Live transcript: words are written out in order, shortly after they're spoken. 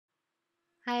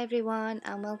Hi everyone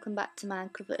and welcome back to my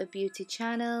Cover of Beauty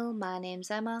channel. My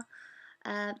name's Emma.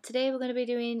 Today we're going to be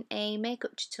doing a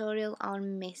makeup tutorial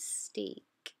on Mystique.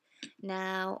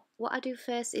 Now what I do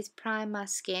first is prime my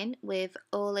skin with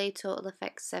Olay Total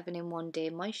Effects 7-in-1 Day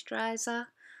Moisturiser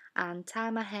and tie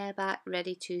my hair back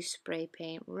ready to spray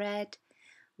paint red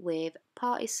with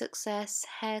Party Success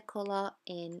hair colour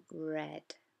in red.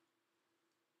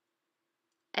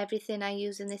 Everything I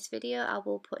use in this video I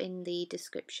will put in the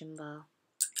description bar.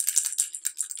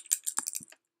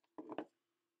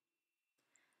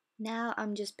 Now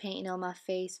I'm just painting on my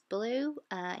face blue,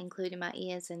 including my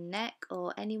ears and neck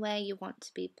or anywhere you want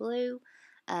to be blue.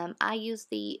 I use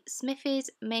the Smiffys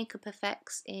Makeup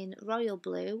Effects in Royal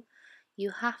Blue.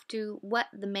 You have to wet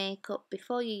the makeup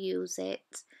before you use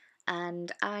it,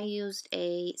 and I used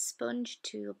a sponge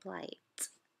to apply it.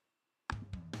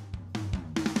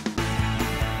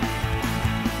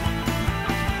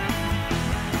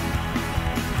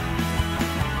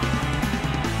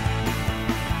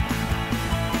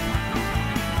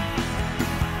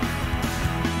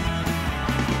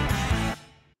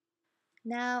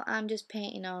 Now I'm just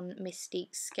painting on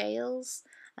Mystique scales,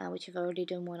 which I've already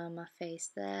done one on my face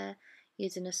there,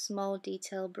 using a small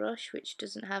detail brush which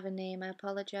doesn't have a name, I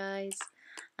apologise.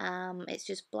 It's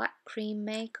just black cream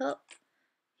makeup.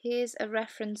 Here's a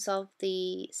reference of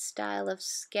the style of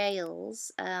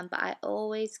scales, but I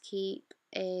always keep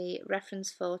a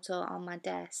reference photo on my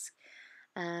desk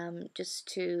just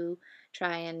to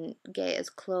try and get as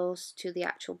close to the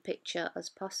actual picture as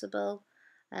possible.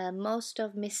 Most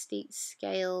of Mystique's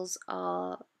scales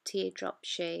are teardrop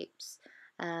shapes,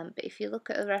 but if you look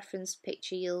at a reference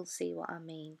picture you'll see what I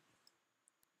mean.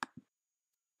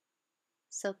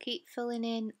 So keep filling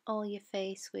in all your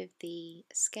face with the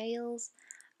scales.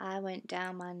 I went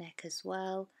down my neck as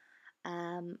well.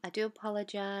 I do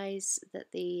apologise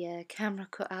that the camera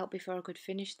cut out before I could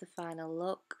finish the final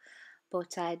look,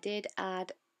 but I did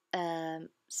add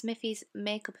Smiffys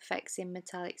Makeup Effects in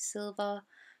Metallic Silver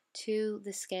to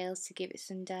the scales to give it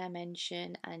some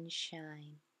dimension and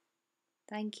shine.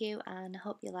 Thank you and I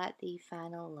hope you like the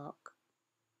final look.